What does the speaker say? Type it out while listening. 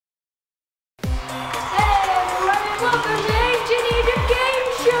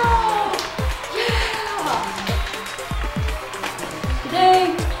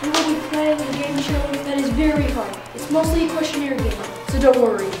It's mostly a questionnaire game, so don't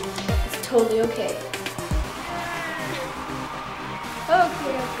worry. It's totally okay.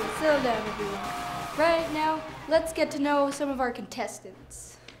 Okay, settle down everyone. Right now, let's get to know some of our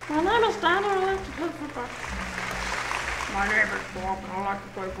contestants. My name is Danny, I like to play football. My name is Bob, and I like to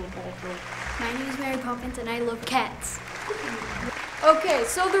play football too. My name is Mary Poppins, and I love cats. Okay,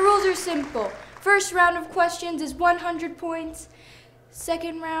 so the rules are simple. First round of questions is 100 points.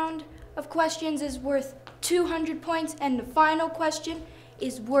 Second round of questions is worth 200 points, and the final question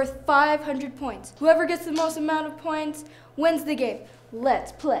is worth 500 points. Whoever gets the most amount of points wins the game.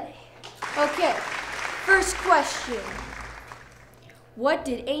 Let's play. Okay, first question. What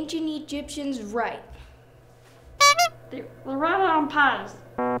did ancient Egyptians write? They write it on pies.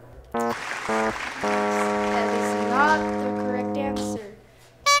 That is not the correct answer.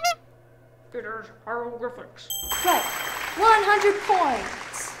 It is hieroglyphics. Right, 100 points.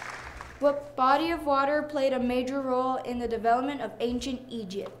 What body of water played a major role in the development of ancient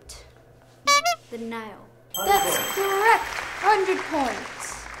Egypt? The Nile. That's correct, 100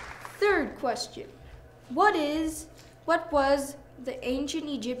 points. Third question. What was the ancient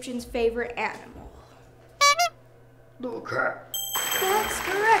Egyptians' favorite animal? The cat. That's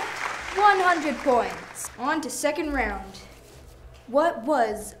correct, 100 points. On to second round. What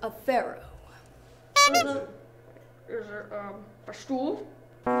was a pharaoh? Is it a stool?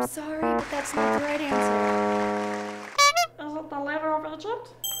 I'm sorry, but that's not the right answer. Is it the leader of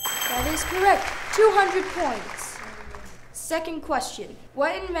Egypt? That is correct, 200 points. Second question.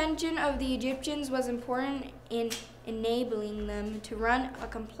 What invention of the Egyptians was important in enabling them to run a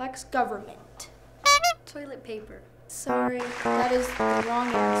complex government? Toilet paper. Sorry, that is the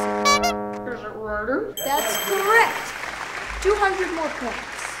wrong answer. Is it writing? That's correct. 200 more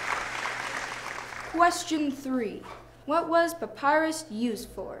points. Question 3. What was papyrus used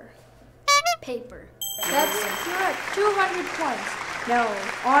for? Paper. That's correct. 200 points. Now,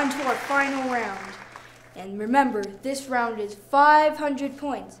 on to our final round. And remember, this round is 500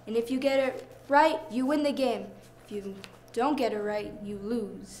 points. And if you get it right, you win the game. If you don't get it right, you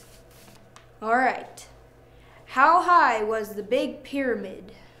lose. All right. How high was the Big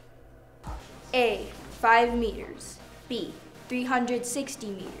Pyramid? A, 5 meters. B,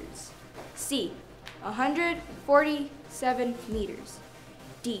 360 meters. C, 147 meters.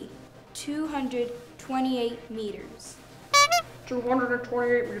 D, 228 meters.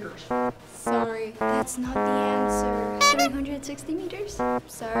 228 meters. Sorry, that's not the answer. 360 meters?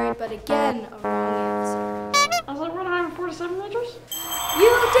 Sorry, but again, a wrong answer. Is it 147 meters?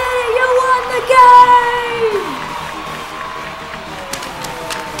 You did it! You won the game!